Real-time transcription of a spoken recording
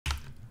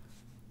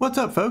What's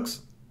up,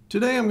 folks?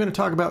 Today I'm going to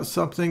talk about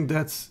something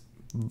that's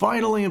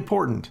vitally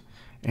important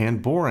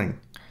and boring,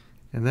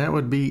 and that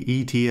would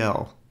be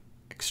ETL.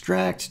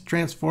 Extract,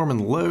 transform, and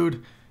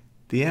load,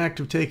 the act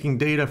of taking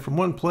data from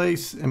one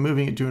place and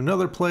moving it to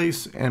another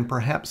place and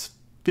perhaps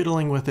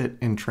fiddling with it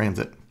in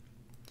transit.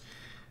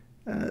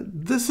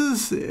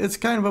 It's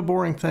kind of a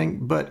boring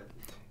thing, but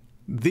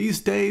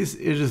these days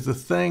it is the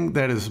thing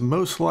that is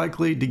most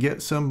likely to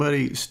get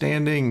somebody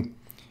standing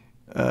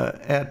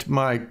at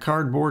my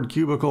cardboard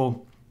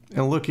cubicle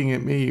and looking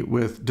at me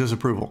with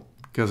disapproval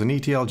because an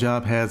ETL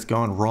job has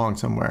gone wrong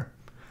somewhere.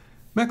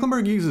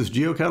 Mecklenburg uses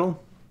GeoKettle.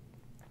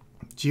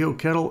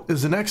 GeoKettle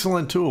is an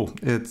excellent tool.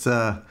 It's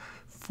a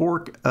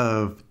fork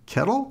of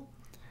Kettle,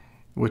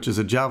 which is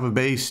a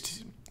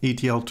Java-based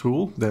ETL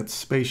tool that's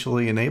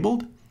spatially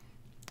enabled.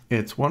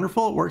 It's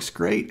wonderful, it works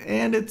great,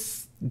 and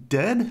it's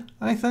dead,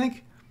 I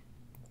think.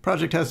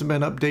 Project hasn't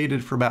been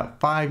updated for about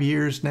 5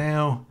 years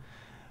now.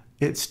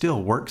 It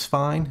still works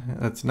fine.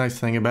 That's the nice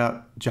thing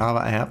about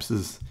Java apps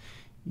is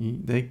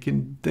they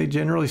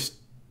generally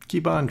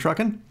keep on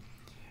trucking,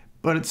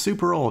 but it's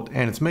super old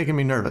and it's making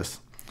me nervous.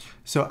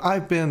 So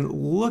I've been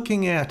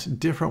looking at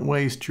different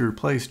ways to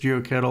replace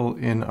GeoKettle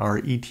in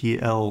our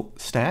ETL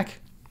stack.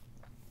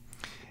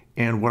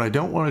 And what I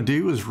don't want to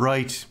do is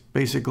write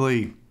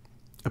basically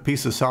a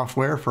piece of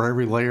software for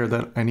every layer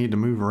that I need to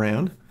move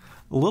around.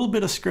 A little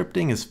bit of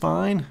scripting is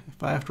fine.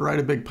 If I have to write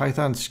a big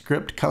Python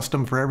script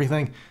custom for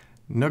everything,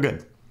 no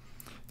good.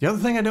 The other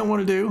thing I don't want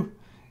to do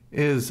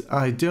is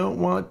I don't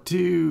want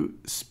to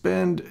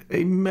spend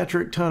a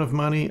metric ton of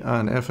money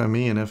on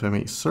FME and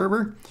FME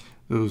server.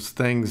 Those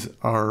things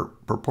are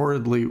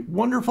purportedly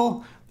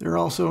wonderful. They're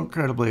also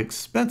incredibly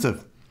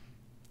expensive.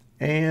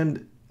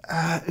 And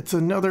it's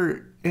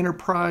another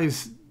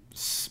enterprise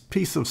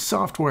piece of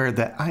software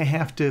that I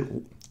have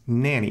to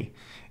nanny.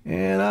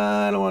 And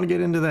I don't want to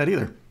get into that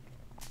either.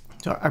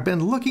 So I've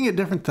been looking at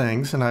different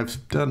things and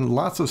I've done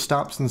lots of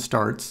stops and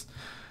starts.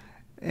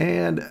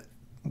 And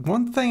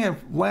one thing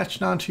I've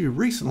latched onto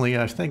recently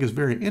I think is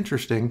very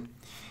interesting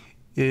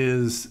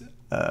is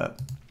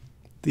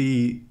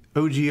the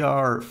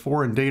OGR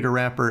foreign data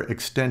wrapper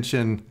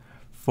extension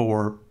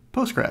for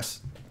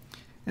Postgres.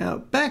 Now,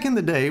 back in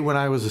the day when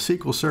I was a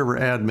SQL Server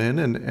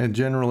admin and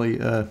generally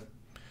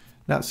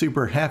not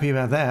super happy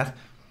about that,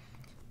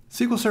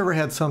 SQL Server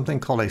had something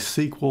called a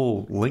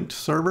SQL linked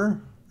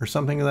server or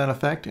something to that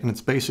effect, and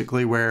it's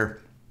basically where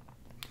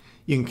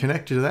you can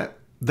connect to that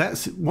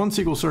one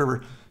SQL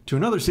server to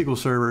another SQL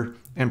server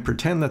and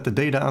pretend that the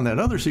data on that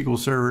other SQL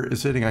server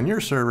is sitting on your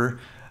server,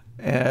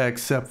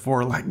 except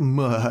for like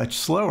much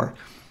slower.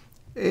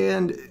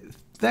 And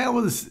it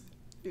was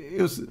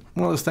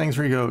one of those things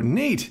where you go,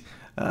 neat,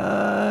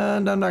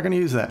 and I'm not going to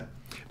use that.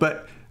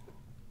 But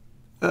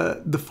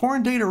the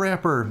foreign data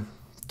wrapper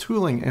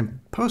tooling in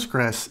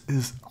Postgres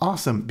is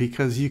awesome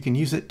because you can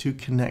use it to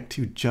connect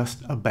to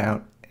just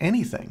about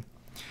anything.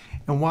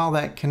 And while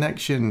that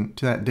connection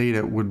to that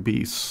data would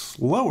be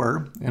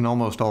slower in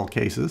almost all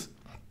cases,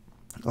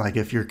 like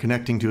if you're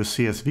connecting to a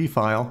CSV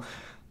file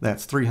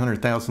that's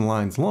 300,000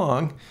 lines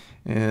long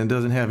and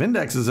doesn't have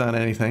indexes on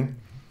anything,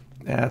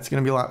 that's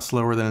going to be a lot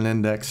slower than an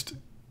indexed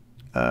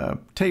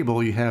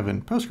table you have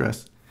in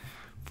Postgres.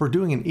 For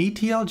doing an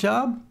ETL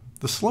job,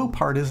 the slow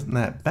part isn't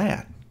that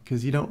bad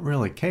because you don't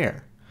really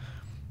care.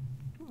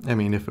 I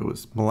mean, if it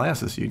was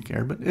molasses, you'd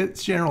care, but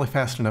it's generally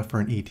fast enough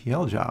for an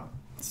ETL job.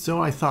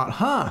 So I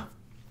thought,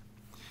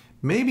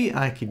 maybe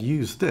I could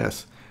use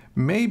this.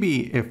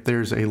 Maybe if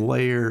there's a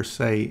layer,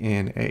 say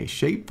in a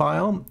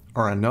shapefile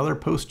or another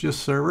Postgres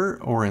server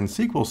or in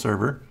SQL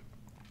Server,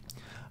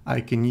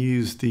 I can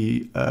use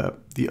the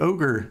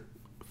OGR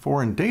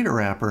foreign data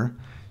wrapper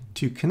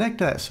to connect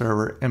that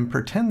server and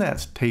pretend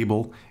that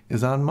table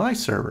is on my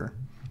server.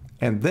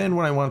 And then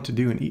when I want to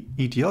do an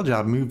ETL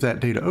job, move that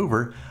data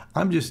over,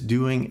 I'm just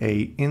doing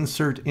a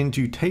insert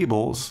into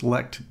table,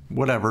 select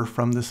whatever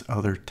from this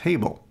other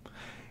table.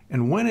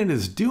 And when it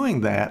is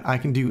doing that, I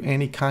can do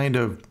any kind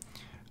of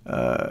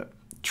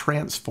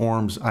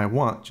transforms I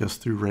want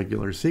just through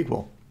regular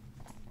SQL.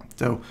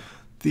 So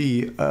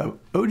the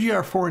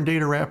OGR foreign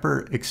data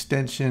wrapper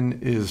extension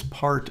is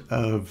part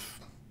of,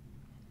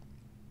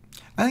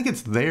 I think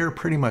it's there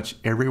pretty much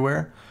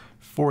everywhere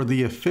for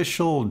the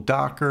official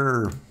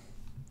Docker.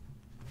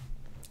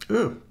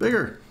 Ooh,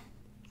 bigger.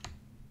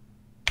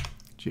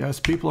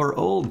 Yes, people are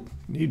old,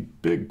 need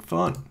big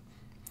font.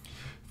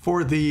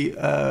 For the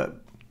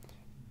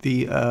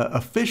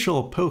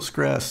official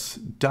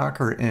Postgres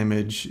Docker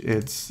image,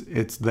 it's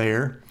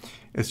there.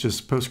 It's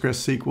just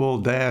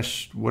PostgreSQL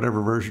dash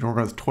whatever version we're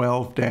with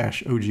 12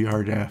 dash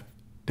OGR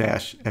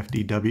dash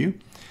FDW.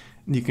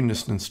 And you can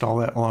just install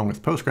that along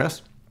with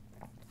Postgres.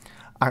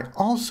 I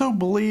also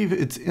believe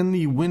it's in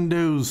the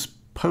Windows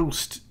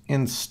Post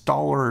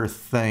installer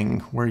thing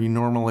where you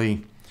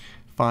normally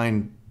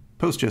find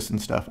Postgres and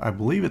stuff. I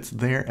believe it's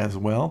there as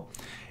well.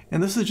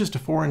 And this is just a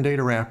foreign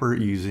data wrapper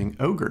using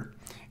OGR.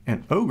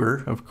 And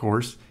OGR, of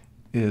course,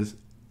 is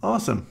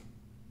awesome.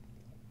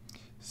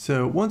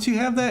 So once you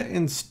have that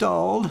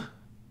installed,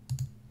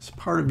 as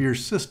part of your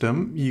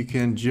system, you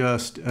can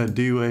just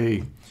do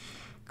a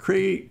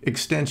create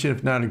extension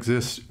if not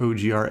exists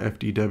OGR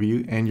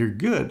FDW, and you're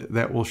good.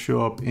 That will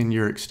show up in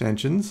your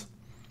extensions,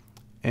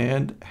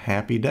 and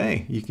happy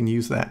day. You can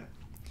use that.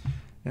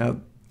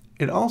 Now,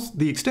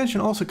 the extension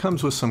also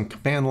comes with some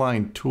command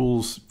line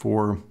tools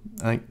for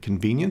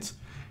convenience,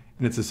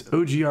 and it's this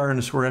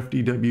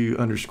OGR_FDW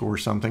underscore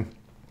something.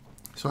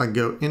 So I can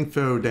go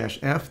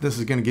info-F. This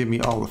is going to give me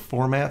all the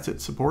formats it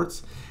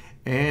supports,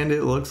 and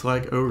it looks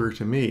like Ogre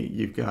to me.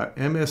 You've got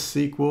MS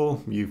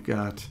SQL, you've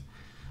got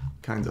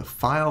kinds of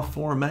file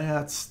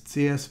formats,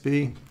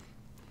 CSV.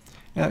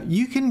 Now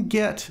you can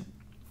get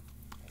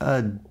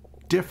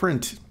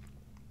different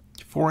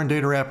foreign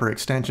data wrapper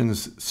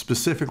extensions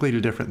specifically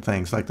to different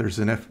things. Like there's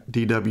an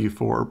FDW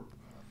for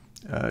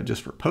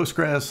just for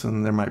Postgres,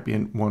 and there might be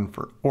one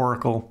for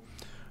Oracle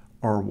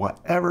or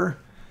whatever.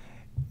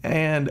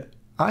 And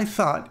I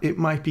thought it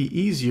might be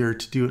easier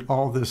to do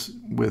all this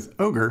with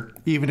Ogre,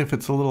 even if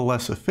it's a little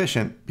less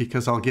efficient,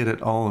 because I'll get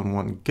it all in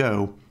one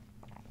go,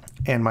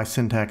 and my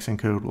syntax and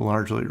code will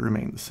largely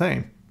remain the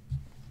same.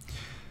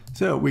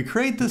 So we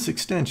create this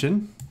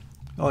extension,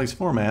 all these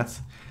formats,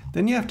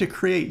 then you have to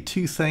create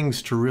two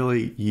things to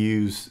really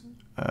use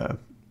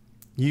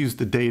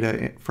the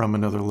data from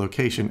another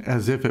location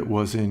as if it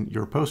was in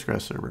your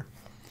Postgres server.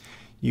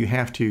 You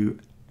have to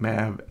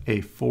have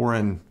a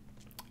foreign,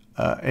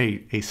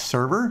 a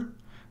server,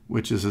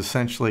 which is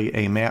essentially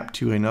a map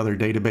to another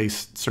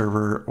database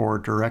server or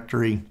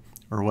directory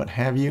or what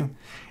have you.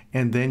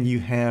 And then you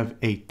have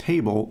a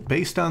table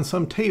based on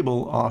some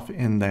table off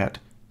in that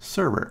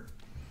server.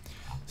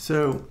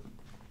 So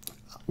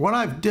what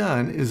I've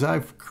done is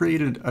I've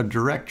created a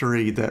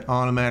directory that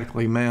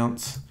automatically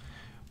mounts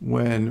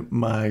when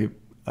my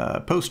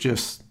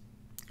Postgres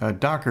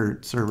Docker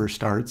server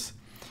starts.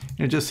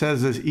 And it just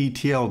has this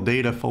ETL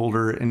data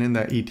folder, and in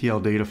that ETL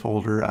data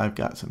folder I've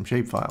got some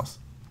shapefiles.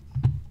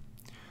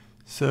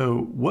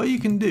 So what you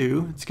can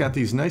do, it's got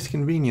these nice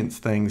convenience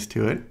things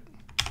to it,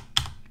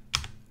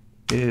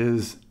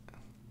 is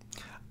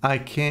I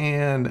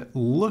can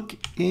look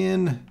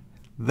in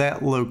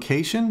that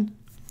location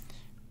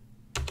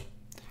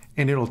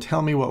and it'll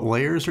tell me what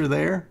layers are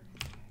there.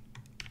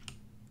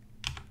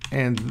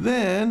 And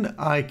then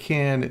I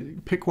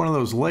can pick one of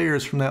those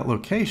layers from that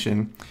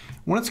location.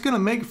 What it's going to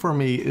make for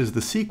me is the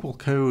SQL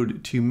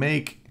code to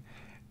make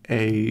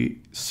a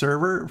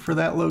server for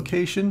that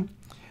location,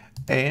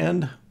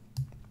 and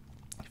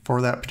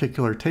for that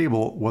particular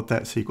table, what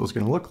that SQL is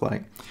going to look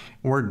like.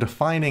 We're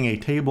defining a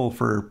table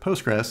for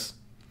Postgres.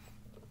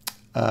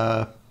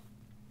 That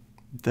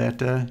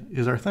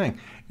is our thing.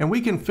 And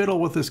we can fiddle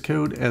with this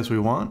code as we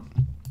want.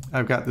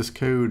 I've got this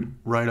code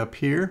right up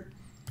here.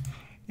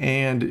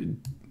 And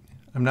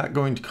I'm not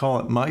going to call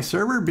it my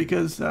server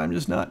because I'm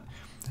just not.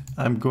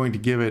 I'm going to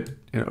give it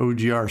an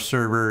OGR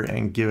server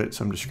and give it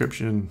some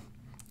description.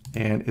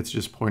 And it's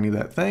just pointing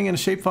that thing in a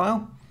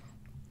shapefile.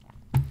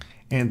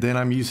 And then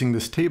I'm using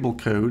this table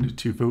code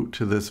to vote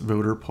to this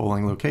voter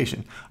polling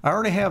location. I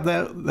already have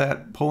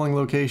that polling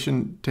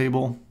location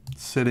table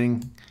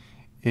sitting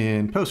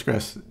in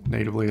Postgres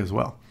natively as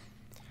well.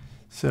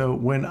 So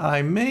when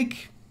I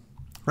make,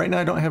 right now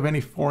I don't have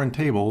any foreign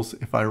tables.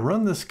 If I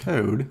run this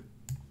code,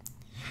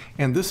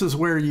 and this is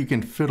where you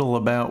can fiddle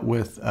about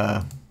with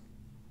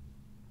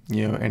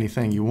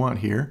anything you want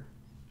here,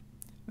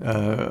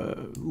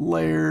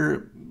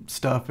 layer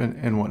stuff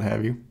and what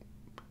have you.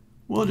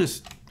 We'll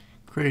just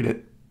create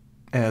it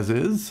as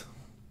is.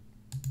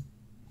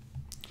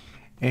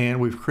 And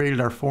we've created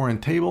our foreign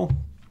table.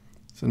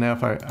 So now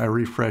if I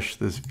refresh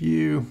this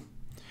view,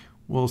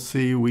 we'll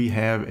see we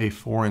have a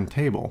foreign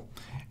table.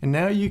 And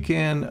now you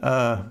can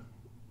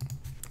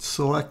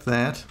select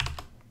that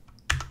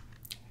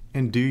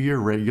and do your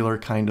regular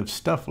kind of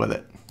stuff with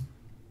it.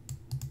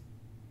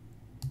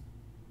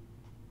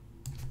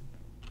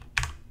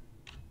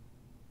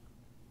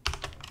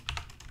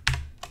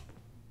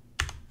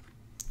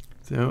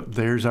 So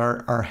there's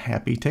our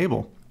happy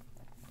table.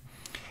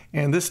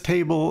 And this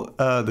table,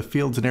 the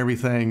fields and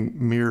everything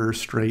mirror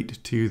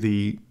straight to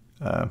the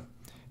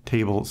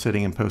table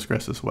sitting in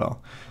Postgres as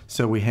well.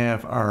 So we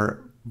have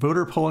our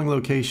voter polling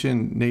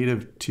location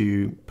native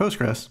to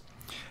Postgres,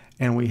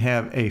 and we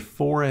have a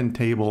foreign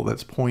table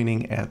that's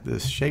pointing at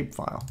this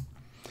shapefile.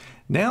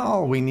 Now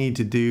all we need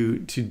to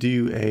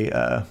do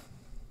a,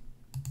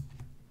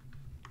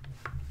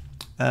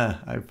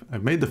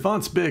 I've made the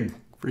fonts big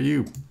for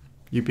you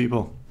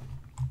people.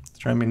 It's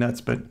driving me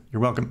nuts, but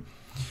you're welcome.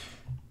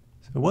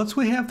 So once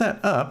we have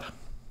that up,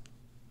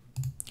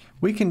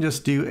 we can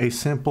just do a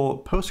simple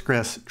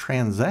Postgres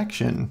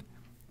transaction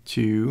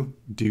to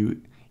do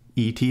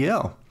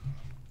ETL.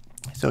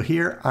 So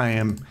here I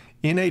am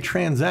in a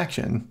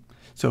transaction.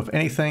 So if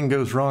anything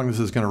goes wrong, this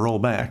is going to roll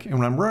back. And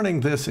when I'm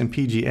running this in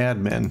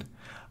pgadmin,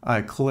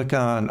 I click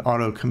on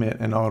auto commit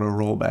and auto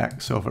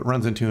rollback. So if it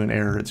runs into an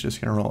error, it's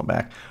just going to roll it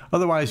back.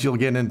 Otherwise, you'll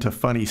get into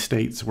funny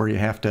states where you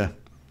have to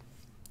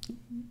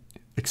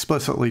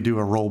explicitly do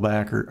a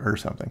rollback or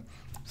something.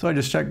 So I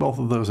just check both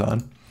of those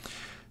on.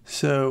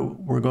 So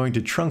we're going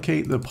to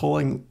truncate the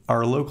polling,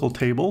 our local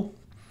table.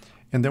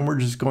 And then we're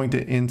just going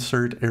to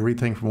insert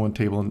everything from one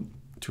table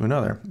to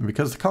another. And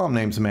because the column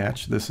names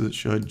match,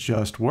 should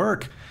just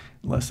work.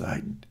 Unless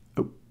I,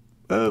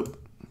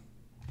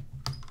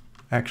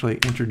 actually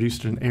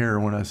introduced an error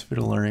when I was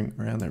fiddling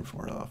around there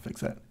before. I'll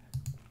fix that.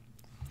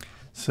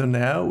 So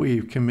now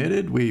we've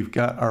committed, we've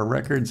got our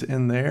records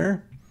in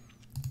there.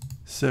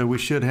 So we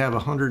should have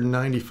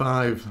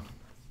 195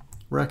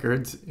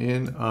 records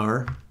in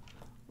our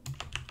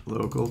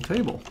local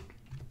table.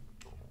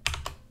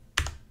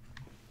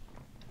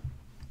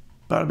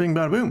 Bada bing,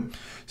 bada boom.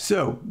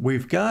 So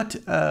we've got,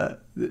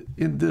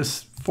 in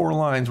this 4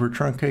 lines, we're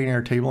truncating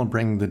our table and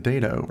bringing the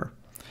data over.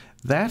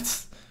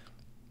 That's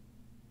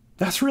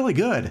really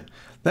good.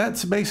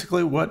 That's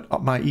basically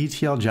what my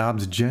ETL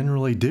jobs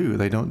generally do.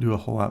 They don't do a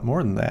whole lot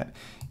more than that.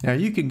 Now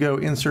you can go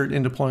insert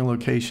in deploying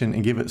location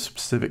and give it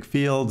specific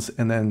fields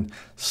and then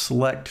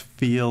select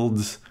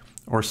fields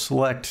or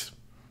select,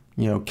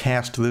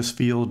 cast this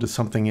field to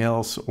something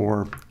else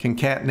or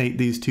concatenate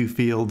these 2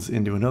 fields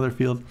into another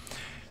field.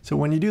 So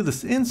when you do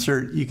this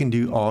insert, you can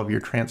do all of your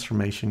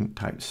transformation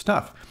type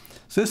stuff.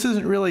 So this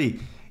isn't really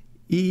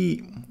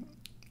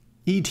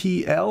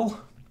ETL,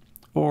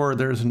 or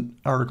there's an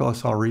article I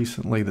saw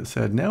recently that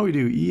said, now we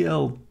do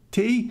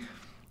ELT,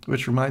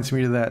 which reminds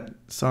me of that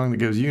song that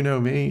goes, you know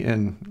me,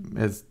 and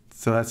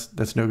so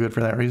that's no good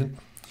for that reason.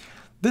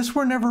 This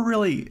we're never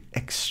really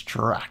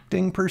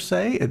extracting per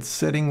se. It's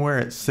sitting where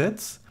it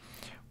sits.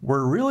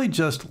 We're really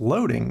just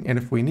loading, and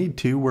if we need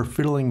to, we're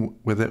fiddling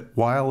with it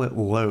while it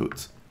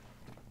loads.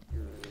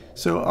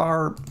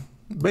 So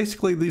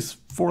basically these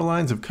 4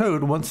 lines of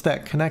code, once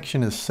that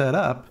connection is set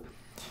up,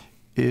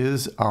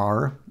 is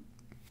our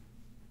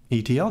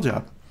ETL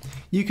job.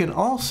 You can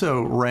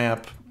also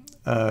wrap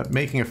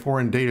making a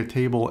foreign data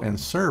table and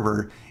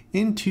server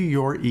into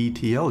your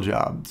ETL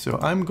job. So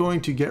I'm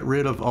going to get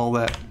rid of all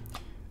that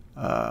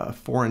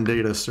foreign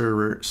data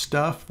server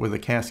stuff with a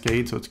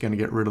cascade, so it's going to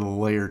get rid of the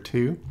layer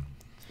 2.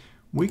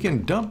 We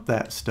can dump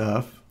that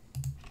stuff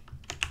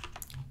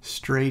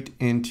straight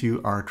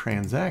into our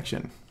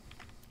transaction.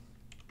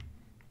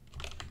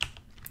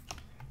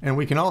 And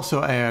we can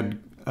also add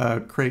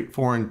create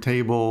foreign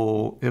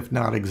table if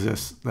not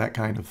exists, that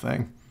kind of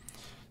thing.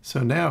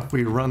 So now if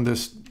we run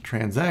this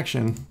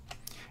transaction,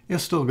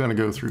 it's still going to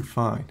go through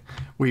fine.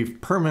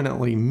 We've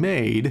permanently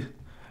made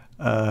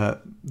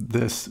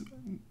this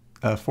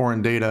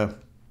foreign data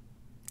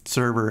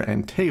server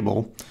and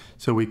table,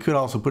 so we could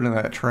also put in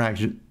that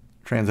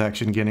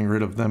transaction, getting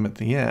rid of them at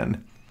the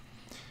end.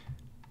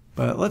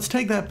 But let's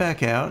take that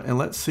back out and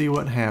let's see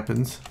what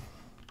happens.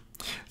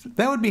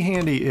 That would be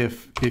handy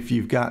if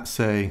you've got,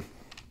 say,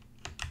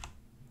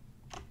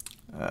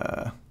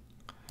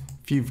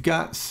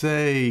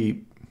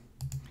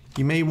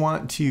 you may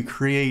want to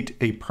create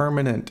a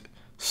permanent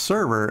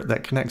server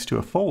that connects to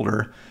a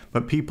folder,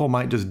 but people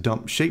might just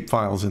dump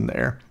shapefiles in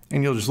there,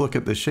 and you'll just look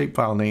at the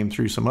shapefile name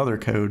through some other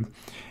code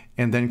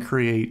and then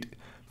create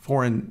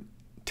foreign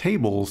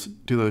tables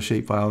to those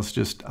shapefiles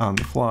just on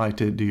the fly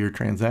to do your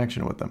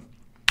transaction with them.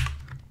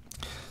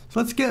 So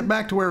let's get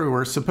back to where we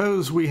were.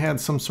 Suppose we had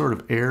some sort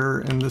of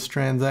error in this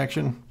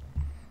transaction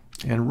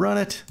and run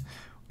it.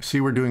 See,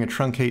 we're doing a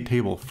truncate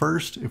table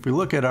first. If we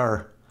look at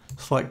our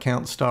select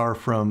count star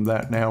from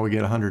that, now we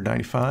get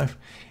 195.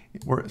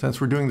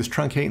 Since we're doing this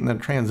truncate and then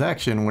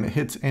transaction, when it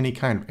hits any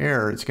kind of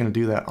error, it's going to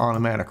do that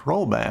automatic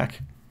rollback.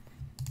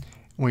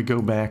 We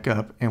go back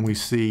up and we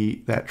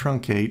see that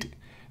truncate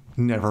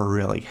never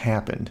really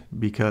happened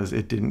because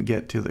it didn't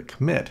get to the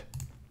commit.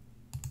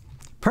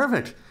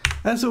 Perfect.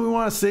 That's what we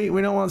want to see.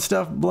 We don't want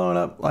stuff blowing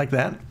up like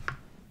that.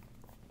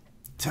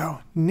 So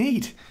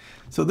neat.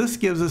 So this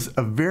gives us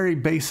a very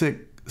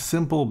basic,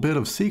 simple bit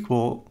of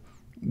SQL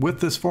with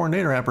this foreign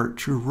data wrapper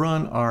to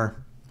run our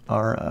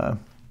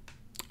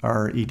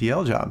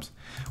ETL jobs.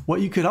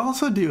 What you could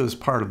also do as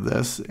part of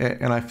this,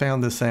 and I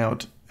found this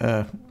out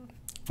while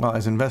I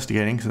was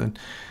investigating, so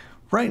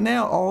right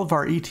now all of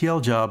our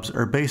ETL jobs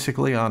are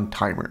basically on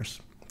timers.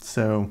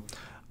 So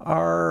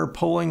our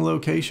polling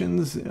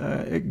locations,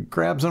 it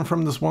grabs them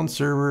from this one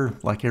server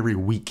like every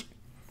week.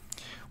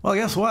 Well,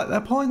 guess what?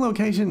 That polling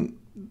location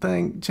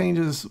thing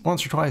changes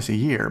once or twice a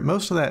year.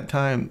 Most of that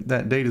time,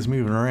 that data is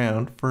moving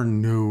around for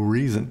no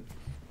reason.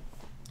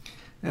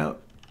 Now,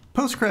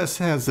 Postgres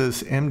has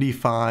this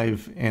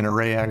MD5 and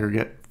array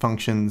aggregate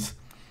functions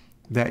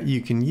that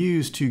you can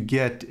use to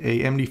get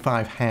a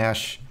MD5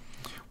 hash,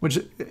 which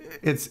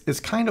it's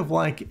kind of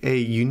like a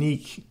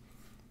unique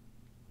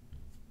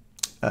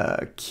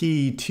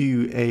key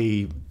to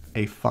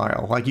a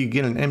file. Like you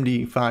get an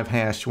MD5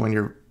 hash when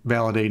you're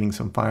validating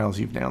some files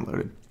you've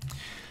downloaded.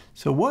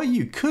 So what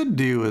you could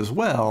do as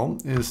well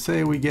is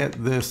say we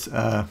get this,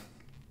 our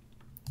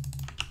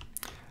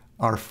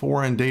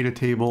foreign data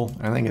table,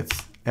 I think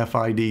it's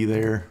FID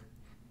there,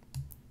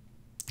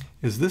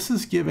 is this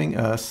is giving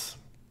us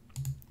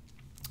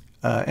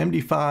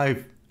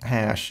MD5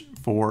 hash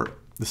for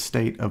the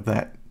state of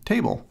that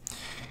table.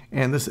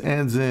 And this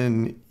ends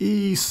in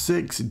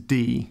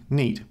E6D.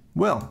 Neat.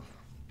 Well,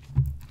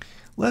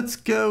 let's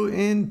go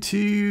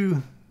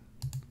into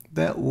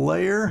that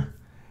layer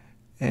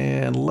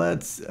And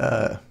let's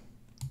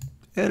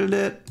edit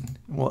it.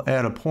 We'll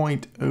add a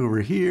point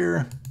over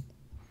here.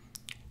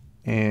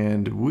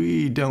 And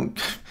we don't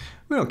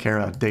care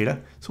about data.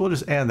 So we'll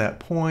just add that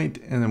point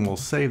and then we'll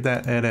save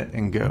that edit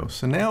and go.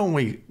 So now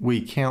when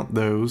we count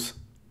those,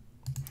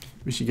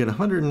 we should get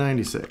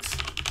 196.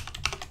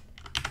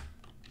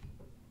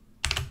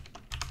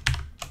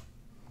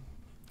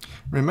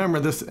 Remember,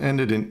 this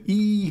ended in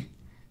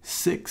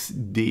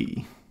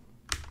E6D.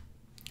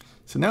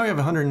 So now we have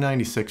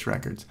 196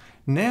 records.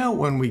 Now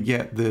when we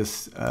get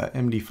this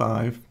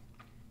MD5,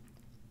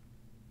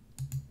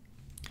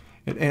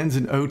 it ends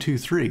in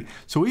 023.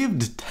 So we have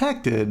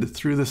detected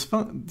through this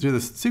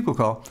SQL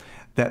call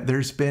that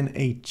there's been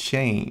a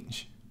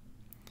change.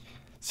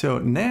 So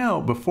now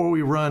before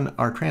we run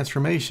our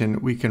transformation,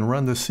 we can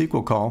run this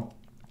SQL call,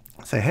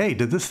 say, hey,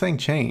 did this thing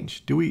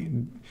change? Do we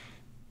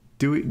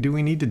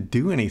need to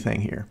do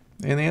anything here?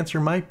 And the answer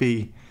might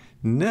be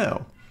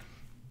no.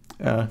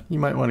 You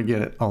might want to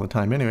get it all the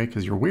time anyway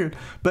because you're weird.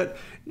 But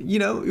you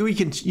know, you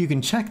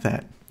can check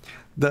that.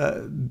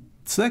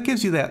 So that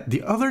gives you that.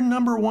 The other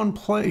number one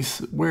place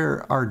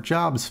where our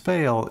jobs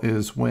fail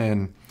is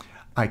when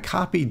I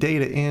copy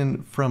data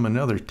in from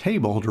another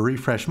table to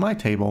refresh my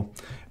table,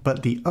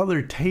 but the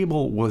other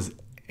table was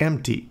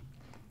empty.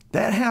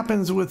 That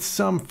happens with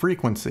some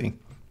frequency.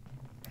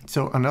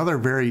 So another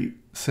very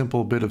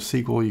simple bit of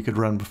SQL you could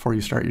run before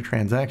you start your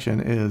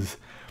transaction is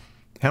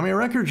how many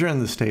records are in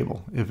this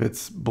table? If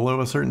it's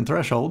below a certain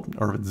threshold,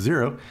 or if it's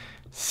 0,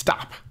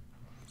 stop.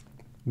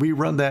 We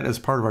run that as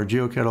part of our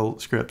geokettle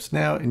scripts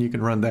now, and you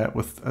can run that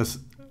with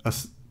a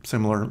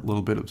similar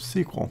little bit of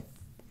SQL.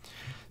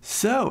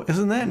 So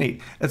isn't that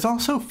neat? It's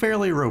also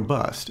fairly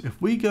robust.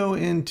 If we go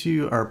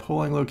into our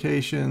polling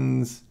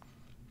locations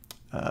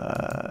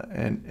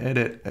and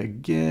edit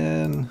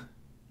again,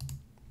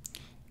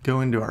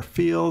 go into our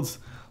fields,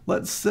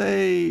 let's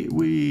say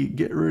we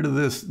get rid of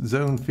this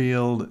zone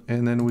field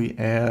and then we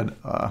add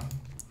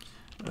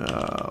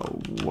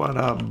what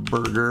a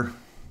burger.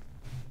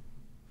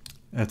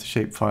 That's a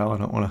shape file. I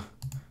don't want to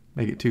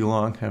make it too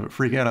long, have it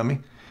freak out on me.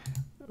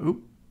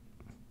 Oop.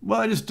 Well,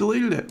 I just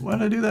deleted it. Why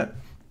did I do that?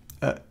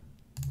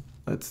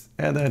 Let's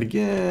add that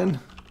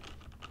again.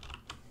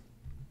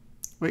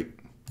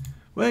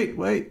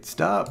 Wait,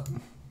 stop.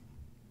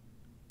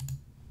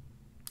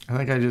 I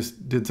think I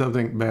just did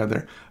something bad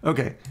there.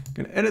 Okay, I'm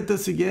gonna edit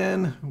this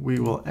again. We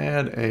will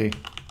add a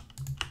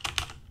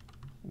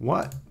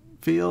what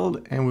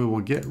field and we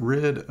will get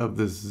rid of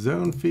this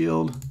zone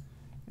field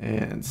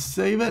and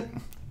save it.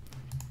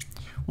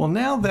 Well,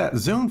 now that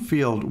zone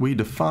field we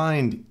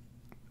defined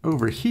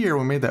over here,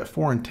 we made that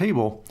foreign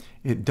table,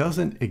 it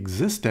doesn't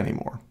exist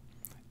anymore.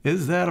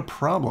 Is that a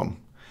problem?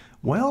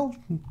 Well,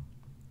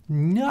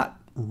 not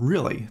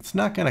really. It's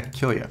not going to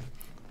kill you.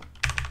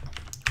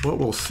 What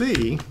we'll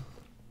see,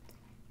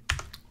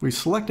 we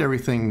select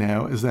everything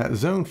now, is that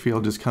zone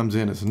field just comes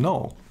in as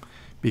null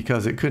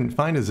because it couldn't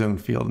find a zone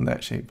field in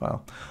that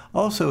shapefile.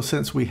 Also,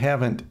 since we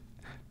haven't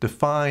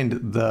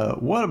defined the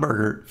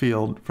Whataburger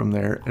field from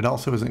there, it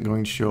also isn't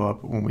going to show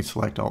up when we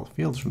select all the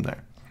fields from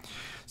there.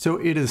 So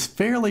it is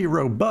fairly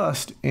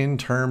robust in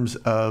terms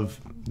of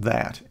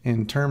that,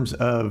 in terms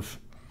of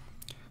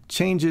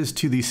changes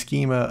to the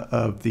schema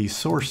of the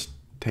source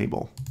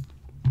table.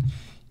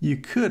 You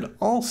could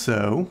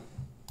also,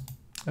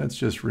 let's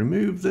just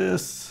remove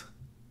this.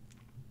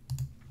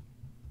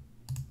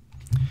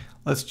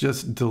 Let's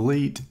just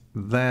delete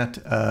that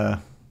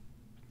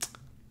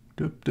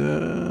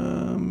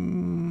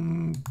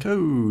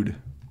code.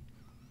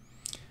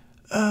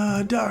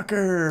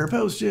 Docker,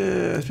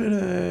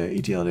 Postgres,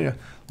 ETL data.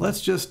 Let's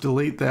just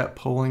delete that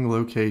polling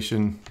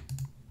location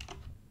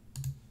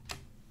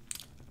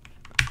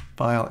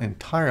file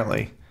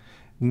entirely.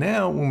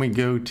 Now when we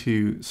go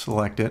to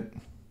select it,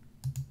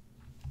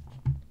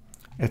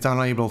 it's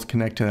unable to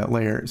connect to that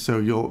layer. So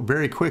you'll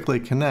very quickly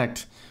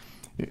connect.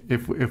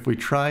 If we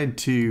tried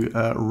to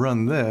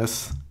run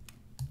this,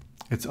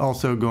 it's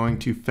also going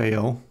to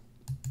fail.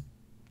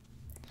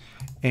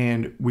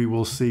 And we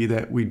will see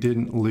that we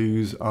didn't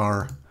lose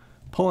our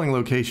polling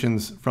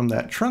locations from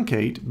that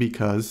truncate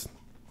because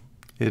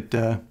it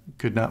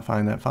could not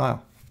find that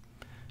file.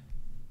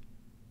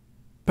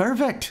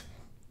 Perfect.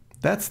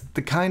 That's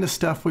the kind of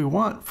stuff we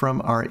want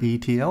from our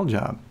ETL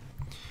job.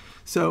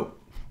 So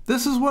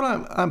this is what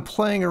I'm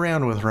playing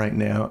around with right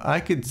now. I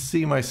could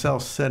see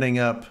myself setting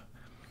up,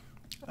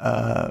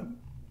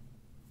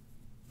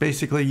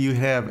 basically you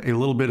have a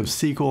little bit of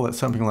SQL that's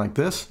something like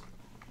this.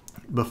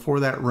 Before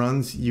that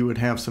runs, you would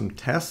have some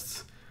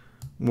tests.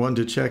 One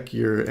to check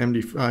your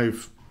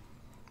MD5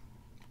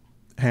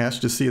 hash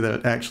to see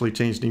that it actually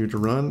changed and needed to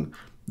run.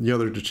 The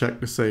other to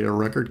check to say a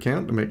record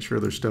count to make sure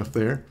there's stuff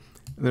there.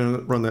 And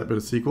then run that bit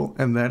of SQL,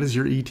 and that is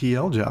your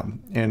ETL job.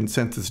 And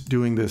since it's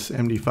doing this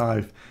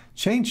MD5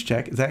 change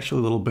check, it's actually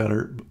a little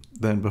better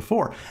than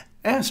before.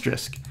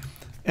 Asterisk,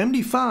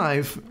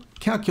 MD5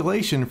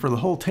 calculation for the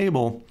whole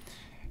table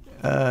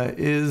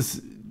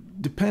is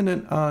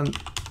dependent on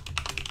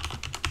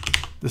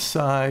the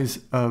size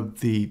of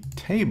the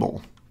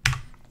table.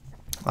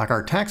 Like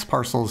our tax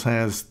parcels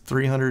has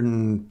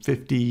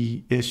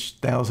 350-ish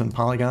thousand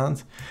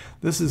polygons.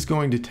 This is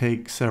going to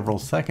take several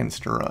seconds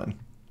to run.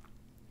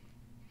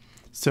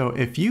 So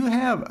if you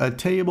have a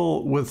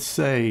table with,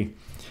 say,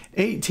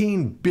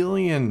 18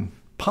 billion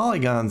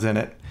polygons in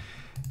it,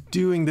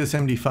 doing this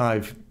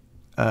MD5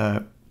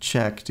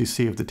 check to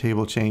see if the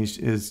table changed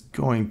is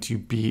going to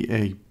be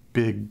a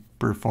big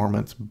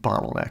performance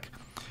bottleneck.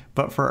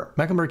 But for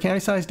Mecklenburg County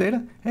size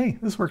data, hey,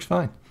 this works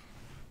fine.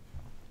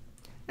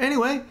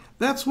 Anyway,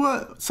 that's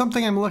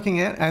something I'm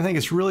looking at. I think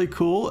it's really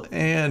cool,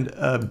 and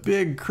a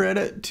big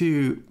credit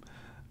to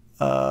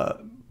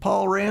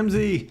Paul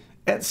Ramsey,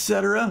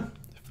 etc.,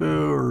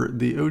 for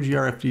the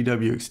OGR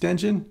FDW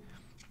extension.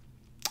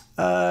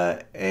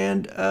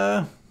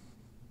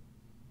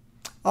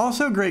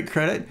 Also great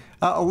credit.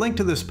 I'll link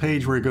to this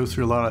page where it goes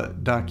through a lot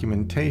of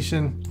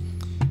documentation.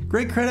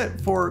 Great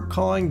credit for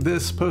calling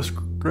this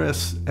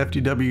Postgres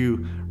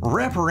FDW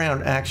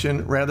wraparound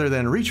action rather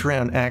than reach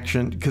around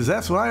action, because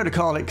that's what I would have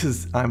called it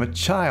because I'm a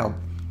child.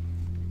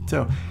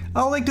 So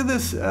I'll link to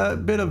this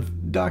bit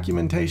of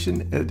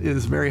documentation. It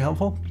is very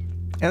helpful.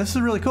 And this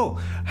is really cool.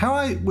 How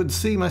I would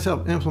see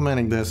myself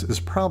implementing this is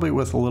probably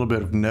with a little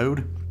bit of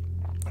Node.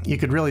 You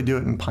could really do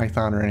it in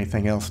Python or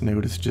anything else.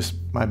 Node is just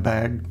my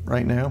bag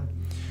right now.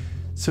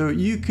 So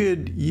you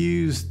could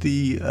use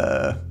the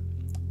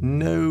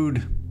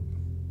Node,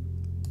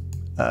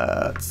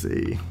 let's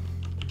see,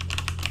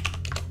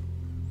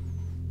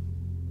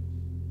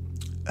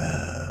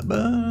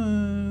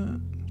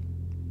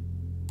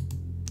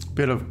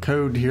 bit of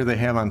code here they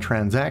have on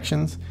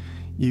transactions.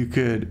 You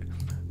could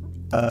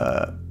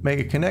make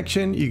a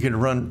connection. You could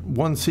run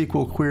one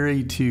SQL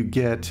query to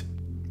get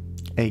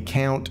a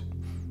count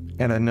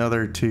and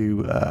another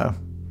to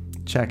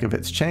check if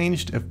it's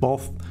changed. If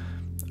both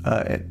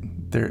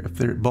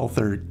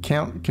their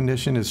count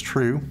condition is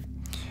true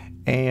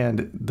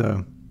and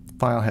the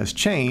file has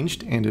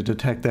changed, and to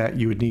detect that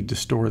you would need to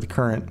store the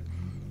current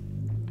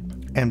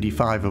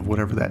MD5 of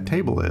whatever that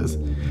table is,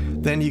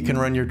 then you can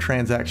run your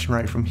transaction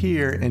right from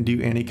here and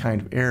do any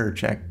kind of error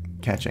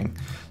catching.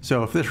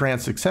 So if this ran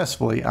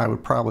successfully, I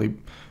would probably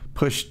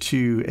push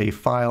to a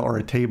file or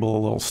a table a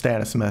little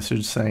status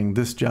message saying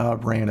this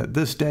job ran at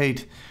this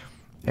date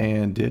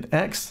and did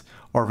X.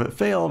 Or if it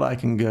failed, I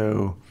can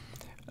go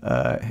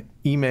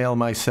email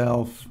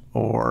myself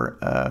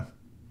or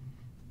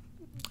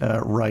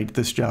write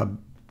this job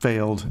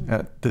failed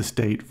at this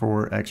date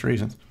for X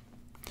reasons.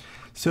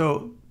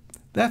 So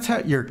that's how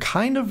you're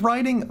kind of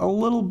writing a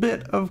little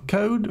bit of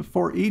code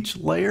for each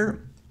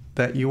layer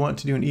that you want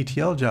to do an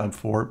ETL job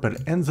for, but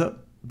it ends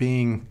up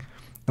being,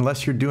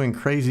 unless you're doing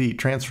crazy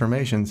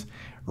transformations,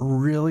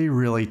 really,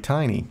 really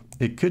tiny.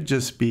 It could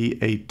just be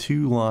a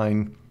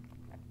 2-line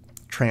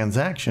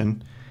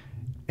transaction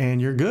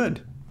and you're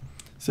good.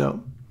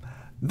 So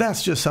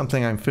that's just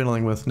something I'm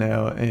fiddling with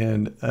now,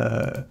 and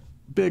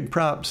big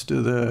props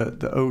to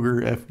the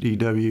OGR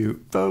FDW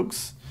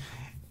folks,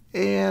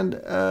 and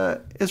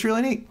it's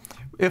really neat.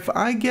 If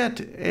I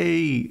get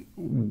a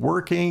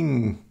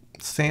working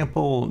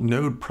sample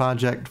node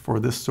project for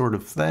this sort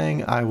of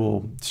thing, I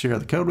will share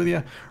the code with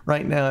you.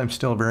 Right now I'm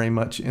still very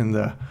much in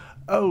the,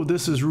 oh,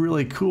 this is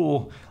really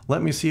cool,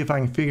 let me see if I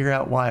can figure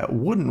out why it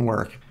wouldn't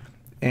work,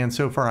 and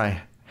so far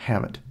I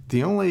haven't.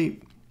 The only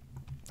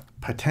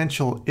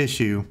potential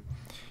issue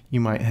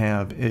you might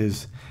have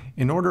is,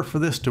 in order for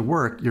this to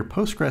work, your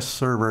Postgres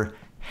server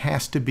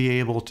has to be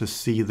able to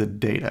see the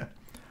data,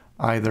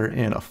 either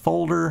in a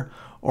folder,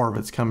 or if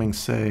it's coming,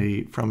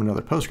 say, from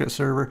another Postgres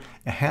server,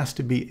 it has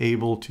to be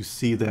able to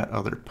see that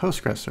other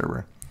Postgres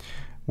server.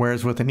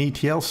 Whereas with an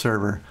ETL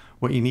server,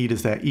 what you need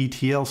is that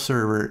ETL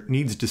server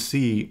needs to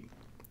see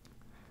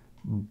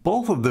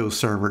both of those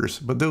servers,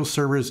 but those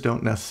servers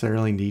don't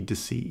necessarily need to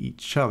see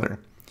each other.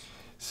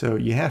 So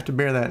you have to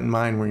bear that in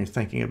mind when you're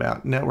thinking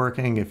about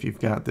networking, if you've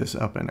got this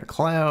up in a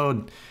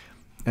cloud,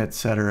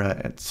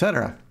 etc.,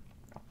 etc.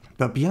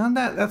 But beyond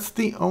that, that's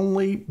the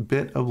only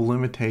bit of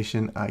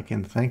limitation I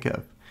can think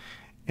of.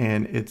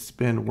 And it's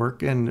been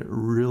working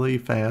really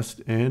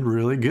fast and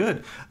really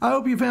good. I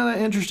hope you found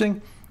that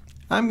interesting.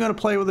 I'm going to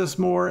play with this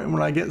more, and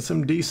when I get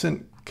some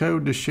decent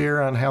code to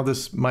share on how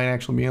this might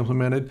actually be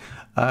implemented,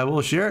 I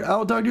will share it.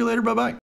 I'll talk to you later. Bye-bye.